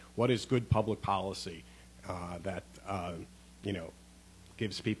governance. What is good public policy that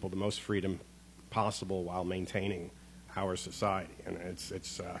gives people the most freedom possible while maintaining our society? And it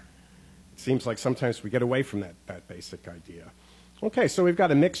seems like sometimes we get away from that basic idea. Okay, so we've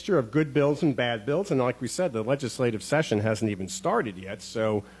got a mixture of good bills and bad bills, and like we said, the legislative session hasn't even started yet,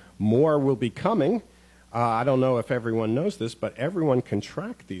 so more will be coming. I don't know if everyone knows this, but everyone can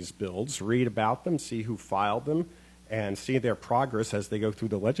track these bills, read about them, see who filed them, and see their progress as they go through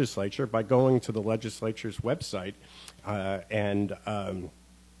the legislature by going to the legislature's website and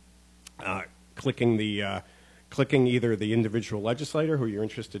clicking either the individual legislator who you're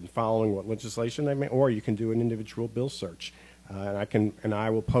interested in following what legislation they make, or you can do an individual bill search. And I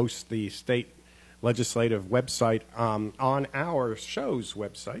will post the state legislative website on our show's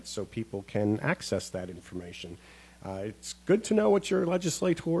website so people can access that information. It's good to know what your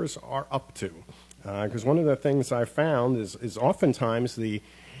legislators are up to, because one of the things I found is oftentimes the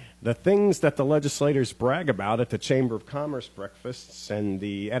things that the legislators brag about at the Chamber of Commerce breakfasts and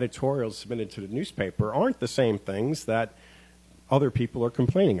the editorials submitted to the newspaper aren't the same things that other people are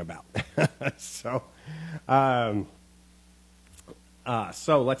complaining about. So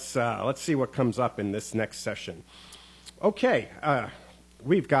let's see what comes up in this next session. Okay,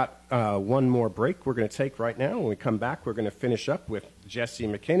 we've got one more break we're going to take right now. When we come back, we're going to finish up with Jesse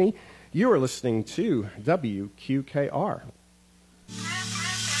McKinney. You are listening to WQKR.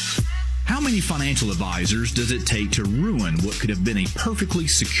 How many financial advisors does it take to ruin what could have been a perfectly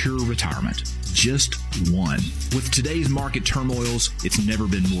secure retirement? Just one. With today's market turmoils, it's never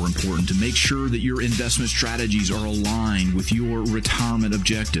been more important to make sure that your investment strategies are aligned with your retirement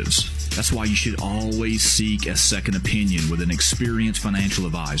objectives. That's why you should always seek a second opinion with an experienced financial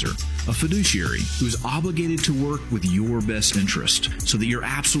advisor, a fiduciary who is obligated to work with your best interest so that you're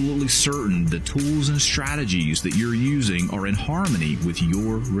absolutely certain the tools and strategies that you're using are in harmony with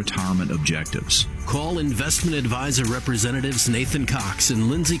your retirement objectives. Call investment advisor representatives Nathan Cox and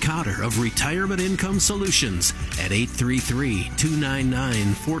Lindsay Cotter of Retirement Income Solutions at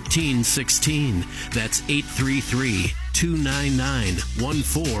 833-299-1416. That's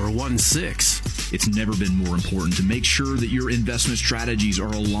 833-299-1416. It's never been more important to make sure that your investment strategies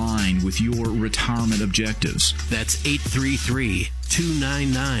are aligned with your retirement objectives. That's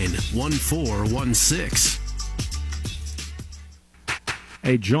 833-299-1416.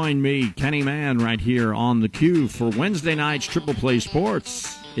 Hey, join me, Kenny Mann, right here on the Q for Wednesday night's Triple Play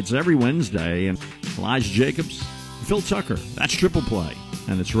Sports. It's every Wednesday, and Elijah Jacobs, Phil Tucker, that's Triple Play,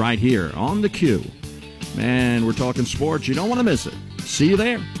 and it's right here on the Q. Man, we're talking sports. You don't want to miss it. See you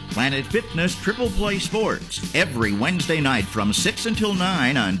there. Planet Fitness Triple Play Sports, every Wednesday night from 6 until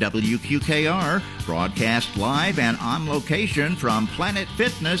 9 on WQKR, broadcast live and on location from Planet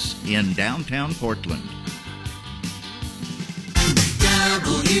Fitness in downtown Portland.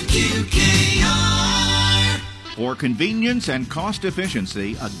 WQKR. For convenience and cost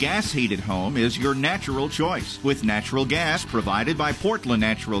efficiency, a gas-heated home is your natural choice, with natural gas provided by Portland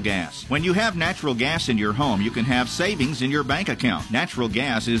Natural Gas. When you have natural gas in your home, you can have savings in your bank account. Natural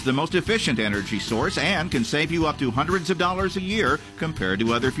gas is the most efficient energy source and can save you up to hundreds of dollars a year compared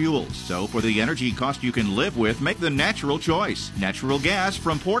to other fuels. So for the energy cost you can live with, make the natural choice. Natural gas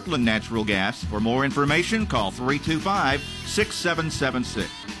from Portland Natural Gas. For more information, call 325-6776.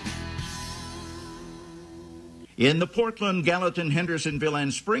 In the Portland, Gallatin, Hendersonville,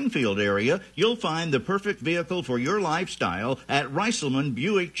 and Springfield area, you'll find the perfect vehicle for your lifestyle at Reiselman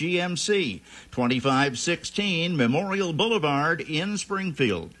Buick GMC, 2516 Memorial Boulevard in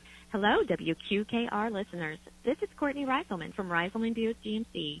Springfield. Hello, WQKR listeners. This is Courtney Reiselman from Reiselman Buick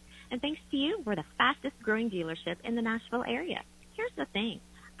GMC. And thanks to you, we're the fastest growing dealership in the Nashville area. Here's the thing.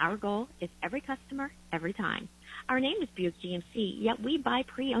 Our goal is every customer, every time. Our name is Buick GMC, yet we buy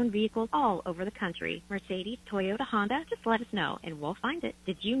pre-owned vehicles all over the country. Mercedes, Toyota, Honda, just let us know, and we'll find it.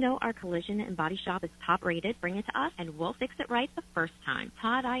 Did you know our collision and body shop is top rated? Bring it to us, and we'll fix it right the first time.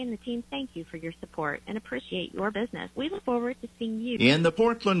 Todd, I, and the team thank you for your support and appreciate your business. We look forward to seeing you. In the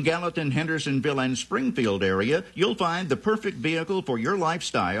Portland, Gallatin, Hendersonville, and Springfield area, you'll find the perfect vehicle for your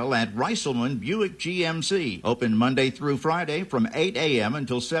lifestyle at Reiselman Buick GMC. Open Monday through Friday from 8 a.m.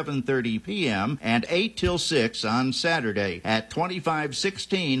 until 7:30 p.m. and 8 till 6 on Saturday at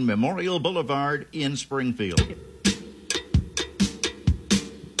 2516 Memorial Boulevard in Springfield.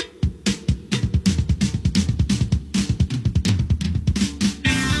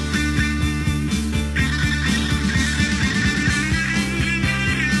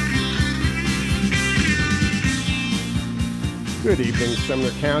 Good evening, Sumner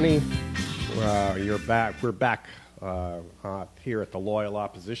County. You're back. We're back here at the Loyal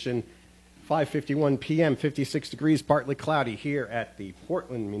Opposition. 5:51 p.m., 56 degrees, partly cloudy here at the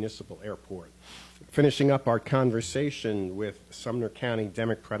Portland Municipal Airport. Finishing up our conversation with Sumner County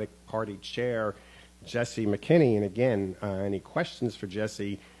Democratic Party Chair Jesse McKinney. And again, any questions for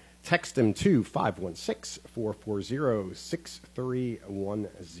Jesse, text him to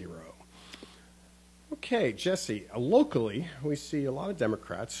 516-440-6310. Okay, Jesse, locally, we see a lot of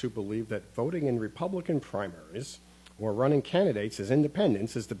Democrats who believe that voting in Republican primaries or running candidates as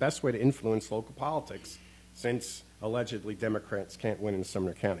independents is the best way to influence local politics, since allegedly Democrats can't win in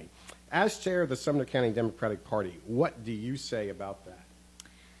Sumner County. As chair of the Sumner County Democratic Party, what do you say about that?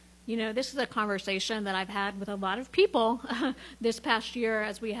 You know, this is a conversation that I've had with a lot of people this past year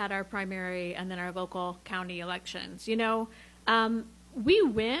as we had our primary and then our local county elections. You know, we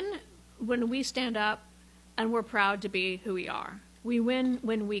win when we stand up and we're proud to be who we are. We win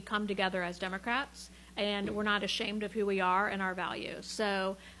when we come together as Democrats and we're not ashamed of who we are and our values.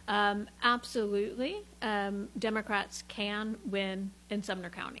 So absolutely, Democrats can win in Sumner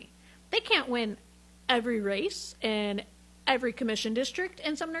County. They can't win every race in every commission district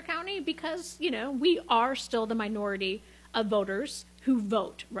in Sumner County because, you know, we are still the minority of voters who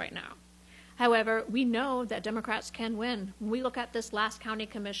vote right now. However, we know that Democrats can win. When we look at this last county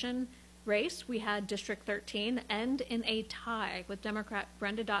commission race, we had District 13 end in a tie with Democrat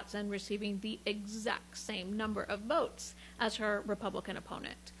Brenda Dotson receiving the exact same number of votes as her Republican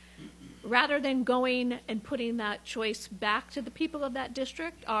opponent. Rather than going and putting that choice back to the people of that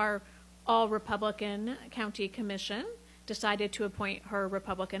district, our all-Republican county commission decided to appoint her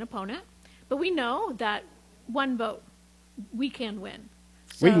Republican opponent. But we know that one vote, we can win.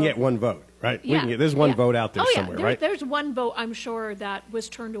 So, we can get one vote, right? Yeah, there's one vote out there somewhere, right? There's one vote, I'm sure, that was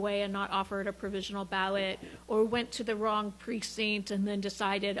turned away and not offered a provisional ballot or went to the wrong precinct and then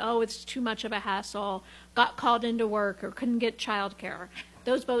decided, oh, it's too much of a hassle, got called into work or couldn't get childcare.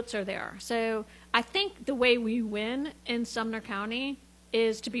 Those votes are there. So I think the way we win in Sumner County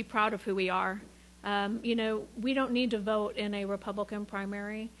is to be proud of who we are. You know, we don't need to vote in a Republican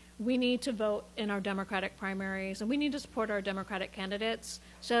primary. We need to vote in our Democratic primaries, and we need to support our Democratic candidates.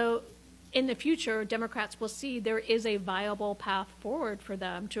 So in the future, Democrats will see there is a viable path forward for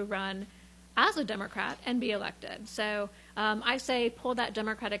them to run as a Democrat and be elected. So I say pull that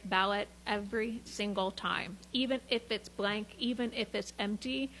Democratic ballot every single time, even if it's blank, even if it's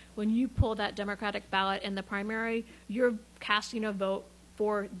empty. When you pull that Democratic ballot in the primary, you're casting a vote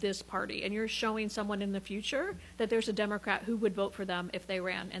for this party, and you're showing someone in the future that there's a Democrat who would vote for them if they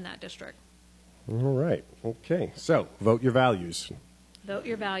ran in that district. All right. Okay. So vote your values. Vote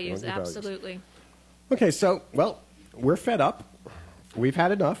your values. Vote your absolutely. Values. Okay. So, well, we're fed up. We've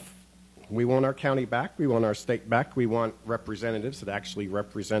had enough. We want our county back. We want our state back. We want representatives that actually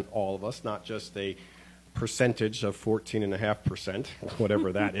represent all of us, not just a percentage of 14.5%,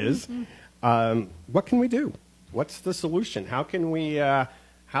 whatever that is. What can we do? What's the solution? How can we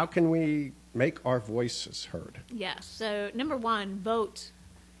make our voices heard? Yes. So number one, vote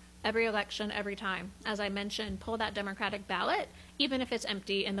every election, every time. As I mentioned, pull that Democratic ballot, even if it's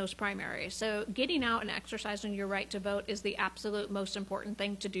empty in those primaries. So getting out and exercising your right to vote is the absolute most important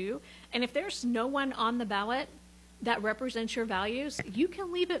thing to do. And if there's no one on the ballot that represents your values, you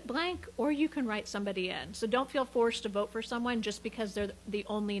can leave it blank or you can write somebody in. So don't feel forced to vote for someone just because they're the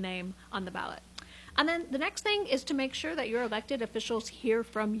only name on the ballot. And then the next thing is to make sure that your elected officials hear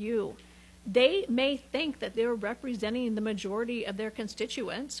from you. They may think that they're representing the majority of their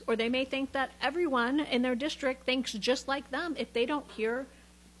constituents, or they may think that everyone in their district thinks just like them if they don't hear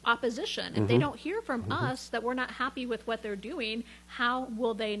opposition. If they don't hear from us that we're not happy with what they're doing, how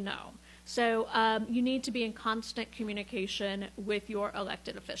will they know? So you need to be in constant communication with your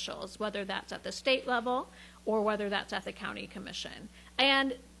elected officials, whether that's at the state level or whether that's at the county commission.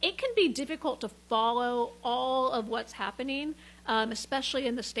 And it can be difficult to follow all of what's happening, especially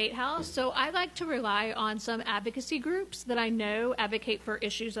in the state house. So I like to rely on some advocacy groups that I know advocate for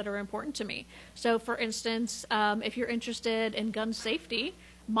issues that are important to me. So for instance, if you're interested in gun safety,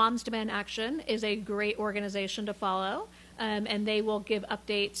 Moms Demand Action is a great organization to follow. And they will give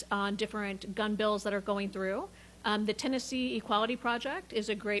updates on different gun bills that are going through. The Tennessee Equality Project is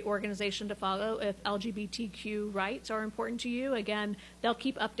a great organization to follow if LGBTQ rights are important to you. Again, they'll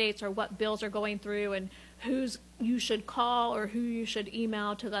keep updates on what bills are going through and who's you should call or who you should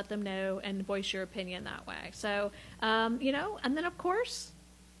email to let them know and voice your opinion that way. So, and then of course,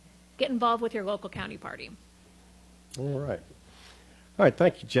 get involved with your local county party. All right. All right,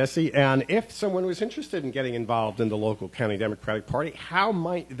 thank you, Jesse. And if someone was interested in getting involved in the local county Democratic Party, how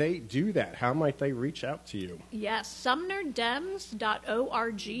might they do that? How might they reach out to you? Yes,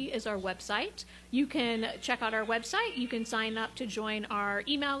 sumnerdems.org is our website. You can check out our website. You can sign up to join our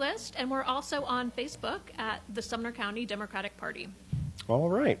email list. And we're also on Facebook at the Sumner County Democratic Party. All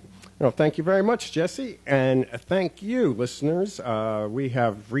right. Well, thank you very much, Jesse. And thank you, listeners. We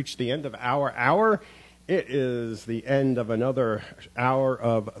have reached the end of our hour. It is the end of another hour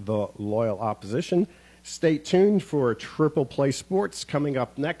of The Loyal Opposition. Stay tuned for Triple Play Sports coming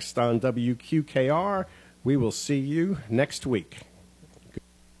up next on WQKR. We will see you next week.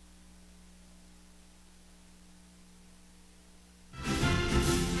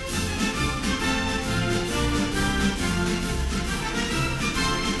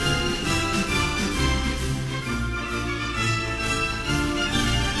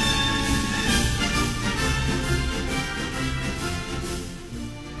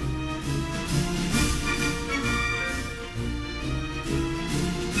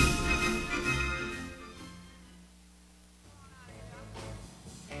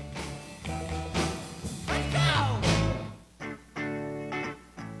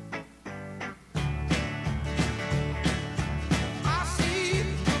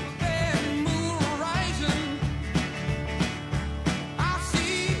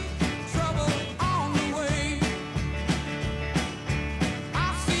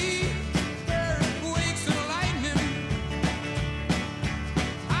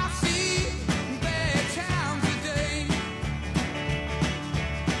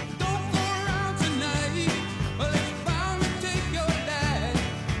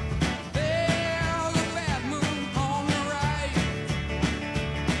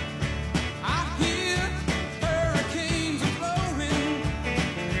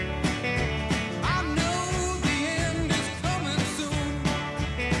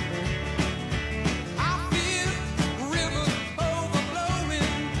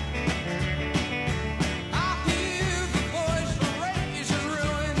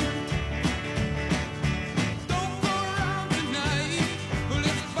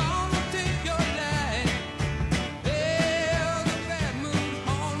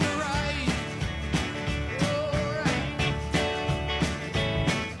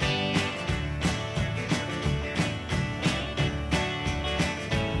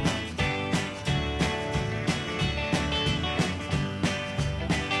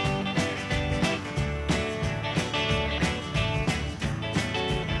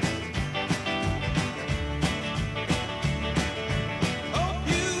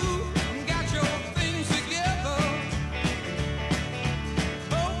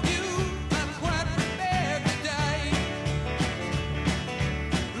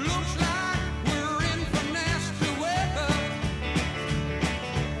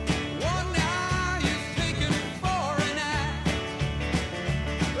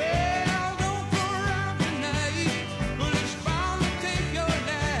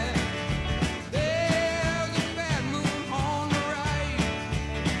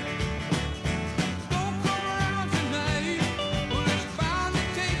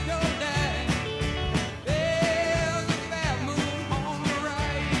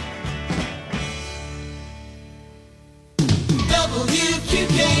 WQKR.